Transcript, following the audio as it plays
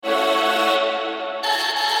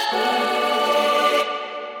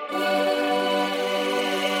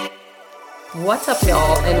What's up,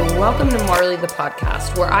 y'all, and welcome to Marley the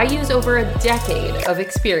Podcast, where I use over a decade of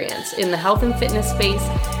experience in the health and fitness space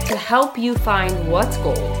to help you find what's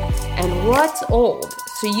gold and what's old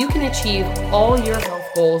so you can achieve all your health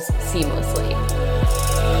goals seamlessly.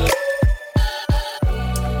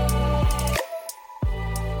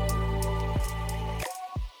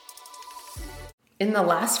 In the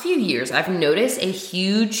last few years, I've noticed a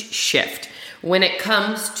huge shift when it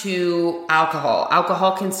comes to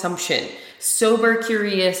alcohol consumption, sober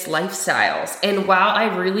curious lifestyles. And while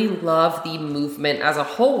I really love the movement as a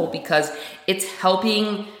whole because it's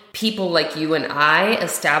helping people like you and I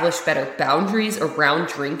establish better boundaries around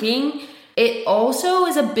drinking, it also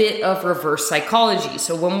is a bit of reverse psychology.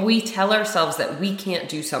 So when we tell ourselves that we can't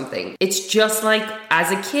do something, it's just like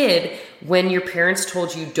as a kid, when your parents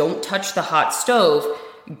told you don't touch the hot stove,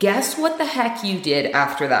 guess what the heck you did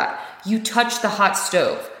after that? You touched the hot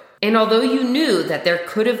stove. And although you knew that there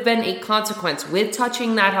could have been a consequence with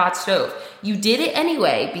touching that hot stove, you did it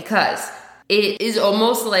anyway because it is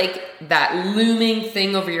almost like that looming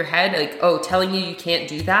thing over your head, like, oh, telling you can't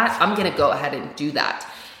do that. I'm going to go ahead and do that.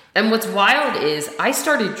 And what's wild is I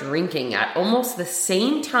started drinking at almost the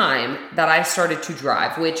same time that I started to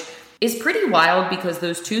drive, which is pretty wild because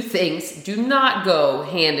those two things do not go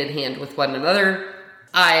hand in hand with one another.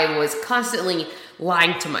 I was constantly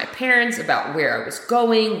lying to my parents about where I was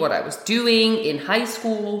going, what I was doing in high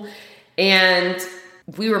school, and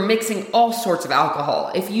we were mixing all sorts of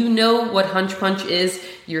alcohol. If you know what hunch punch is,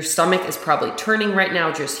 your stomach is probably turning right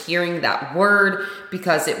now just hearing that word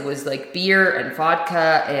because it was like beer and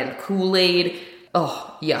vodka and Kool-Aid.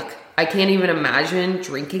 Oh, yuck. I can't even imagine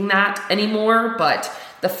drinking that anymore, but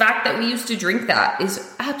the fact that we used to drink that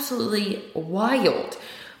is absolutely wild.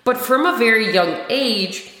 But from a very young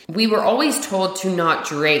age, we were always told to not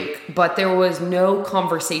drink, but there was no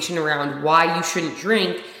conversation around why you shouldn't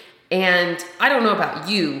drink. And I don't know about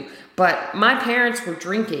you, but my parents were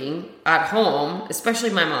drinking at home, especially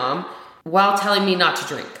my mom, while telling me not to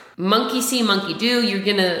drink. Monkey see, monkey do. You're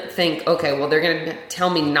going to think, okay, well, they're going to tell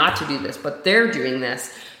me not to do this, but they're doing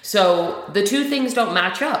this. So the two things don't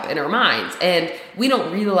match up in our minds. And we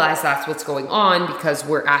don't realize that's what's going on because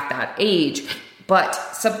we're at that age. But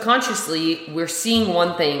subconsciously, we're seeing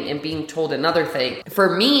one thing and being told another thing.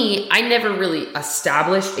 For me, I never really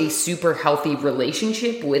established a super healthy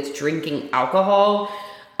relationship with drinking alcohol.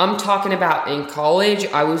 I'm talking about in college,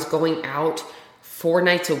 I was going out 4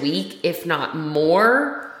 nights a week, if not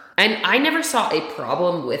more. And I never saw a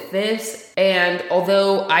problem with this. And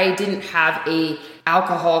although I didn't have a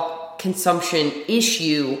alcohol consumption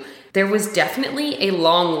issue, there was definitely a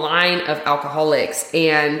long line of alcoholics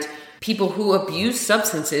and people who abuse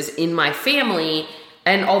substances in my family.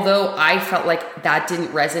 And although I felt like that didn't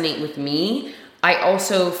resonate with me, I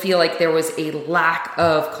also feel like there was a lack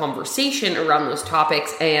of conversation around those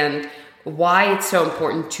topics and why it's so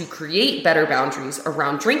important to create better boundaries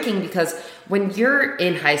around drinking. Because when you're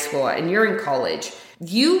in high school and you're in college,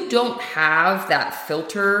 you don't have that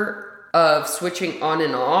filter of switching on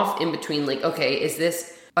and off in between, like, okay, is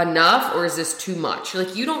this enough or is this too much?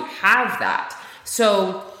 Like, you don't have that.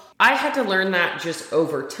 So I had to learn that just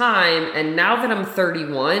over time. And now that I'm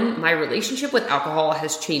 31, my relationship with alcohol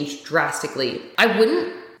has changed drastically. I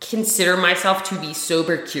wouldn't consider myself to be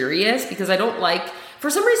sober curious because for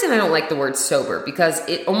some reason, I don't like the word sober because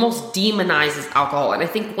it almost demonizes alcohol. And I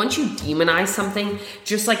think once you demonize something,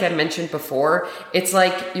 just like I mentioned before, it's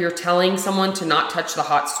like you're telling someone to not touch the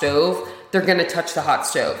hot stove, they're going to touch the hot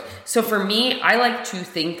stove. So for me, I like to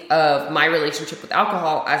think of my relationship with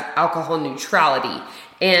alcohol as alcohol neutrality.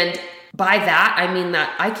 And by that, I mean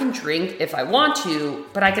that I can drink if I want to,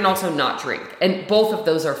 but I can also not drink. And both of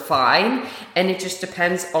those are fine. And it just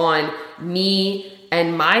depends on me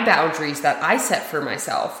and my boundaries that I set for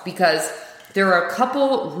myself, because there are a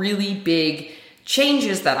couple really big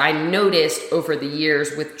changes that I noticed over the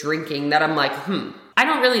years with drinking that I'm like, I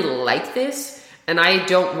don't really like this. And I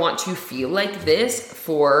don't want to feel like this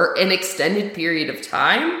for an extended period of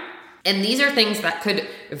time. And these are things that could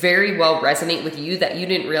very well resonate with you that you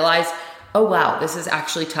didn't realize, oh wow, this is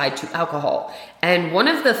actually tied to alcohol. And one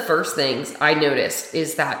of the first things I noticed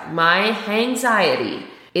is that my anxiety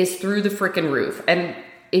is through the freaking roof. And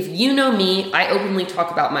if you know me, I openly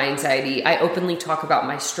talk about my anxiety. I openly talk about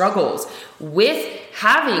my struggles with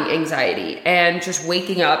having anxiety and just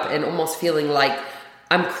waking up and almost feeling like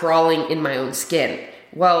I'm crawling in my own skin.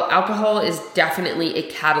 Well, alcohol is definitely a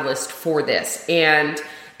catalyst for this. And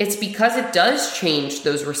it's because it does change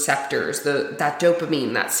those receptors, that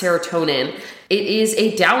dopamine, that serotonin. It is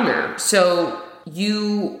a downer. So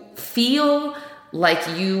you feel like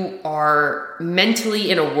you are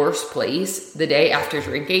mentally in a worse place the day after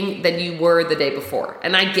drinking than you were the day before.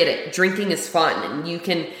 And I get it. Drinking is fun and you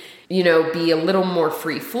can, be a little more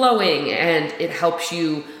free flowing and it helps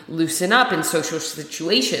you loosen up in social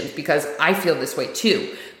situations, because I feel this way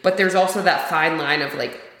too. But there's also that fine line of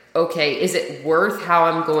like, okay, is it worth how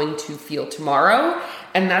I'm going to feel tomorrow?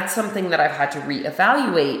 And that's something that I've had to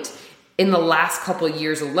reevaluate in the last couple of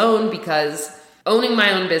years alone, because owning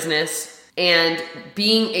my own business and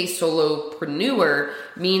being a solopreneur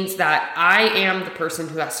means that I am the person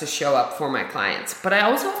who has to show up for my clients, but I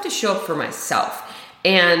also have to show up for myself.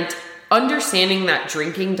 And understanding that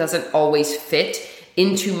drinking doesn't always fit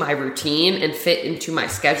into my routine and fit into my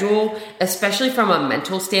schedule, especially from a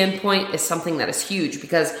mental standpoint, is something that is huge,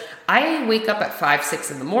 because I wake up at 5, 6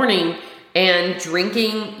 in the morning, and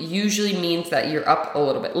drinking usually means that you're up a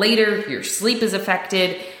little bit later, your sleep is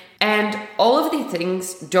affected, and all of these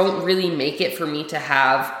things don't really make it for me to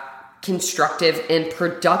have constructive and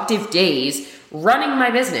productive days running my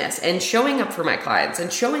business and showing up for my clients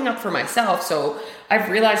and showing up for myself. So I've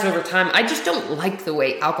realized over time, I just don't like the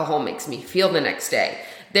way alcohol makes me feel the next day.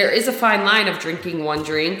 There is a fine line of drinking 1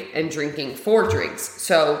 drink and drinking 4 drinks.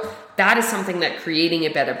 So that is something that creating a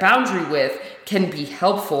better boundary with can be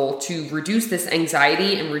helpful to reduce this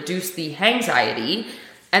anxiety and reduce the hangxiety.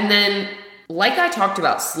 And then, like I talked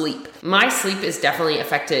about sleep, my sleep is definitely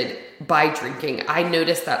affected by drinking. I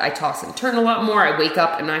notice that I toss and turn a lot more. I wake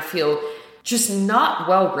up and I feel just not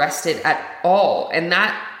well rested at all. And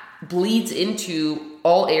that bleeds into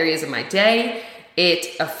all areas of my day.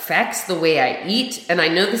 It affects the way I eat. And I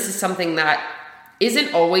know this is something that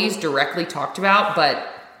isn't always directly talked about, but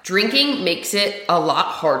drinking makes it a lot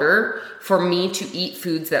harder for me to eat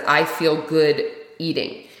foods that I feel good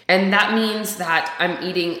eating. And that means that I'm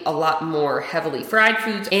eating a lot more heavily fried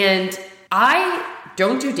foods, and I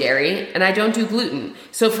don't do dairy and I don't do gluten.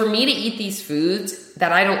 So for me to eat these foods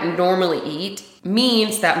that I don't normally eat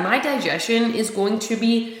means that my digestion is going to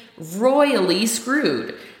be royally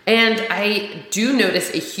screwed. And I do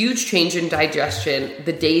notice a huge change in digestion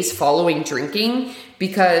the days following drinking,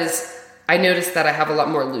 because I notice that I have a lot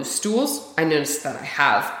more loose stools. I notice that I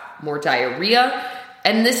have more diarrhea.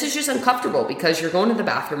 And this is just uncomfortable because you're going to the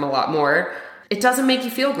bathroom a lot more. It doesn't make you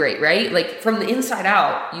feel great, right? Like from the inside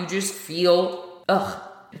out, you just feel, ugh.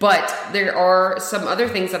 But there are some other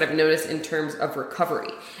things that I've noticed in terms of recovery.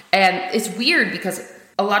 And it's weird because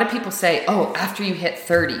a lot of people say, oh, after you hit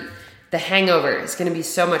 30, the hangover is going to be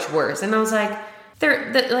so much worse. And I was like,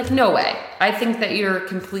 no way. I think that you're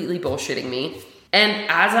completely bullshitting me. And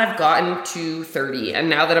as I've gotten to 30, and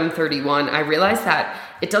now that I'm 31, I realize that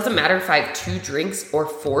it doesn't matter if I have 2 drinks or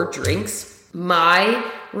 4 drinks.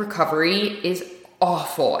 My recovery is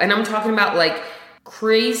awful. And I'm talking about like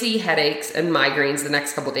crazy headaches and migraines the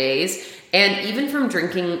next couple days. And even from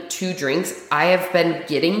drinking 2 drinks, I have been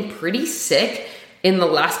getting pretty sick in the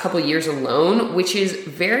last couple years alone, which is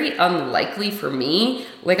very unlikely for me.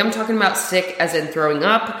 Like I'm talking about sick as in throwing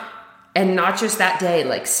up, and not just that day,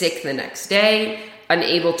 like sick the next day,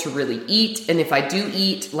 unable to really eat. And if I do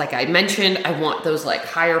eat, like I mentioned, I want those like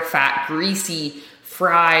higher fat, greasy,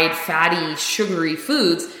 fried, fatty, sugary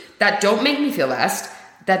foods that don't make me feel best,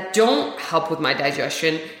 that don't help with my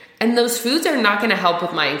digestion. And those foods are not going to help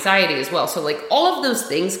with my anxiety as well. So like all of those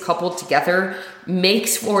things coupled together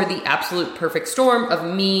makes for the absolute perfect storm of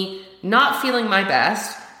me not feeling my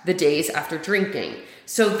best the days after drinking.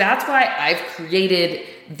 So that's why I've created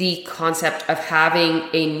the concept of having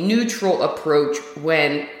a neutral approach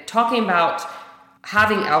when talking about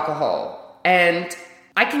having alcohol. And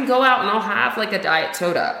I can go out and I'll have like a diet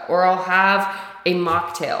soda or I'll have a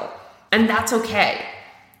mocktail, and that's okay.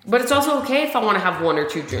 But it's also okay if I want to have 1 or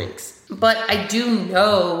 2 drinks. But I do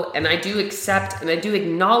know and I do accept and I do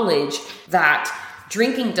acknowledge that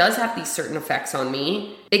drinking does have these certain effects on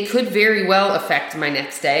me. It could very well affect my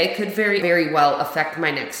next day. It could very, very well affect my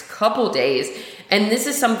next couple days. And this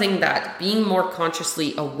is something that being more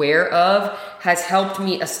consciously aware of has helped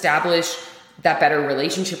me establish that better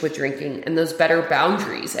relationship with drinking and those better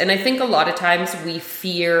boundaries. And I think a lot of times we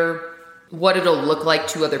fear what it'll look like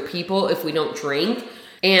to other people if we don't drink.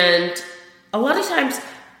 And a lot of times,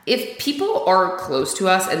 if people are close to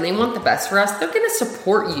us and they want the best for us, they're going to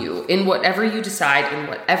support you in whatever you decide and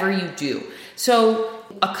whatever you do. So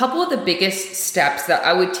a couple of the biggest steps that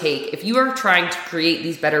I would take if you are trying to create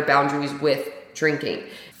these better boundaries with drinking.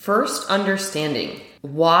 First, understanding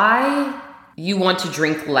why you want to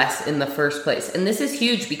drink less in the first place. And this is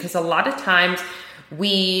huge because a lot of times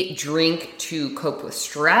we drink to cope with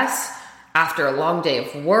stress. After a long day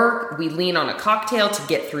of work, we lean on a cocktail to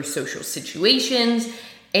get through social situations.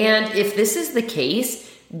 And if this is the case,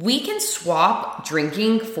 we can swap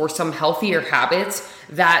drinking for some healthier habits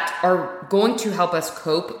that are going to help us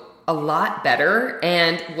cope a lot better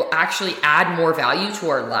and will actually add more value to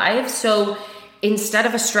our lives. So instead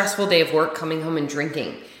of a stressful day of work, coming home and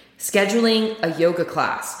drinking, scheduling a yoga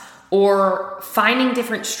class, or finding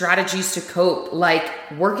different strategies to cope, like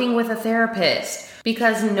working with a therapist.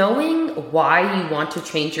 Because knowing why you want to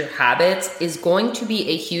change your habits is going to be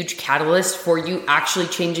a huge catalyst for you actually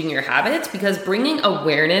changing your habits, because bringing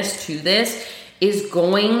awareness to this is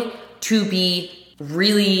going to be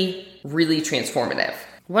really, really transformative.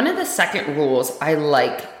 One of the second rules I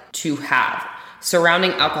like to have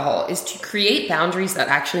surrounding alcohol is to create boundaries that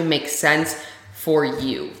actually make sense for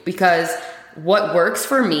you, because what works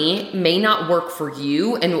for me may not work for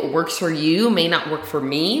you, and what works for you may not work for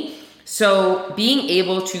me. So being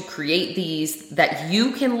able to create these that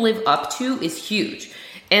you can live up to is huge.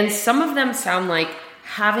 And some of them sound like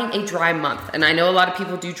having a dry month. And I know a lot of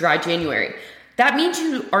people do dry January. That means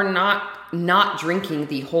you are not drinking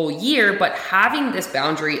the whole year, but having this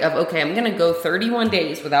boundary of, okay, I'm going to go 31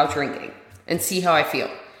 days without drinking and see how I feel.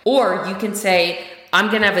 Or you can say, I'm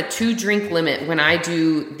going to have a 2-drink limit when I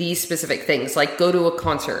do these specific things, like go to a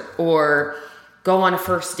concert or go on a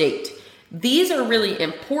first date. These are really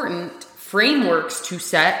important frameworks to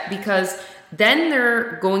set, because then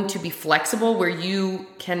they're going to be flexible where you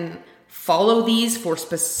can follow these for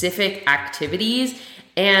specific activities.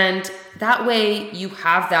 And that way you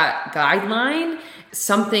have that guideline,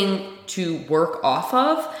 something to work off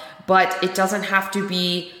of, but it doesn't have to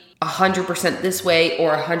be 100% this way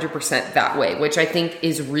or 100% that way, which I think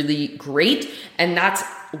is really great. And that's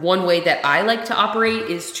one way that I like to operate,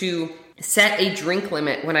 is to set a drink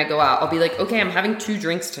limit when I go out. I'll be like, okay, I'm having 2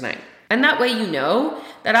 drinks tonight. And that way you know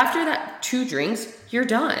that after that 2 drinks, you're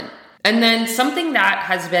done. And then something that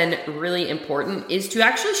has been really important is to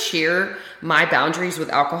actually share my boundaries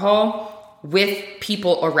with alcohol with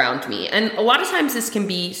people around me. And a lot of times this can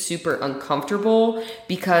be super uncomfortable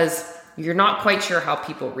because you're not quite sure how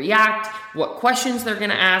people react, what questions they're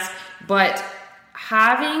going to ask, but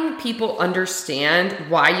having people understand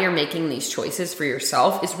why you're making these choices for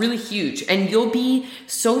yourself is really huge. And you'll be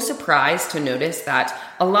so surprised to notice that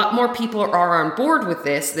a lot more people are on board with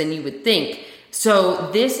this than you would think.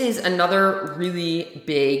 So this is another really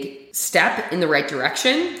big step in the right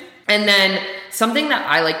direction. And then something that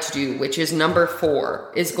I like to do, which is number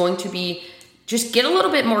 4, is going to be just get a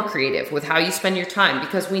little bit more creative with how you spend your time,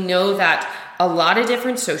 because we know that a lot of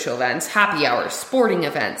different social events, happy hours, sporting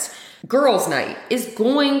events, girls' night is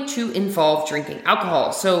going to involve drinking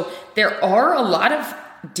alcohol. So there are a lot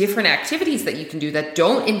of different activities that you can do that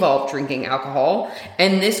don't involve drinking alcohol.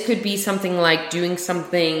 And this could be something like doing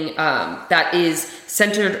something that is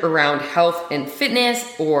centered around health and fitness,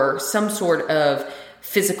 or some sort of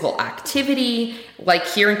physical activity. Like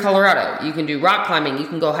here in Colorado, you can do rock climbing, you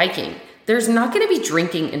can go hiking. There's not going to be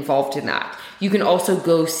drinking involved in that. You can also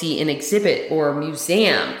go see an exhibit or a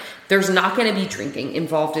museum. There's not going to be drinking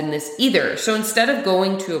involved in this either. So instead of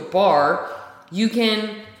going to a bar, you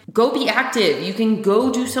can go be active. You can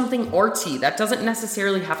go do something artsy. That doesn't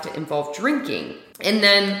necessarily have to involve drinking. And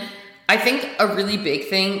then I think a really big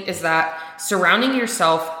thing is that surrounding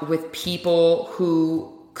yourself with people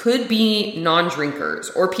who could be non-drinkers,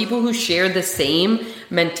 or people who share the same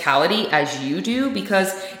mentality as you do, because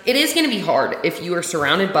it is going to be hard if you are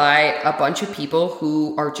surrounded by a bunch of people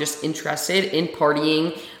who are just interested in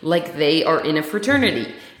partying like they are in a fraternity.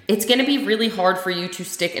 It's going to be really hard for you to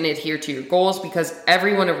stick and adhere to your goals, because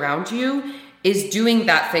everyone around you is doing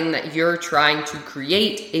that thing that you're trying to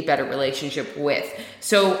create a better relationship with.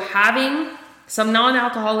 So having some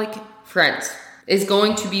non-alcoholic friends is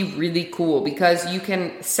going to be really cool, because you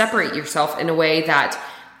can separate yourself in a way that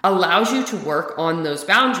allows you to work on those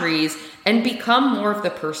boundaries and become more of the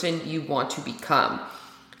person you want to become.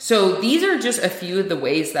 So these are just a few of the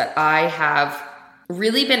ways that I have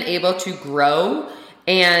really been able to grow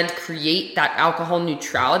and create that alcohol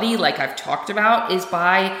neutrality, like I've talked about, is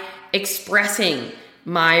by expressing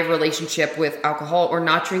my relationship with alcohol or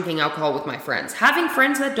not drinking alcohol with my friends, having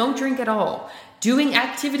friends that don't drink at all, doing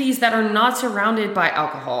activities that are not surrounded by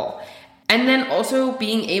alcohol, and then also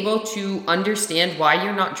being able to understand why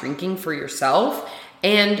you're not drinking for yourself,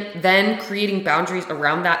 and then creating boundaries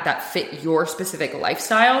around that that fit your specific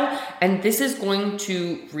lifestyle. And this is going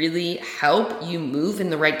to really help you move in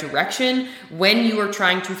the right direction when you are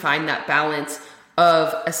trying to find that balance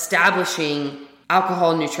of establishing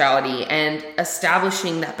alcohol neutrality and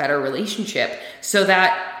establishing that better relationship, so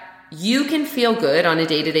that you can feel good on a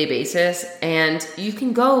day-to-day basis, and you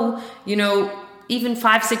can go, even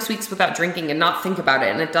 5-6 weeks without drinking and not think about it.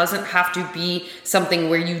 And it doesn't have to be something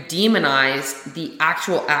where you demonize the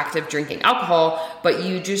actual act of drinking alcohol, but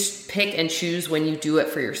you just pick and choose when you do it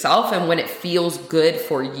for yourself and when it feels good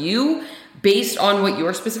for you based on what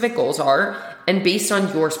your specific goals are and based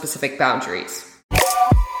on your specific boundaries.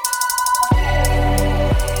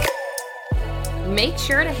 Make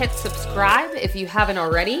sure to hit subscribe if you haven't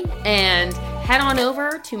already, and head on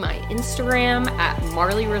over to my Instagram at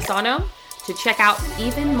Marley Rosano to check out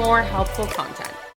even more helpful content.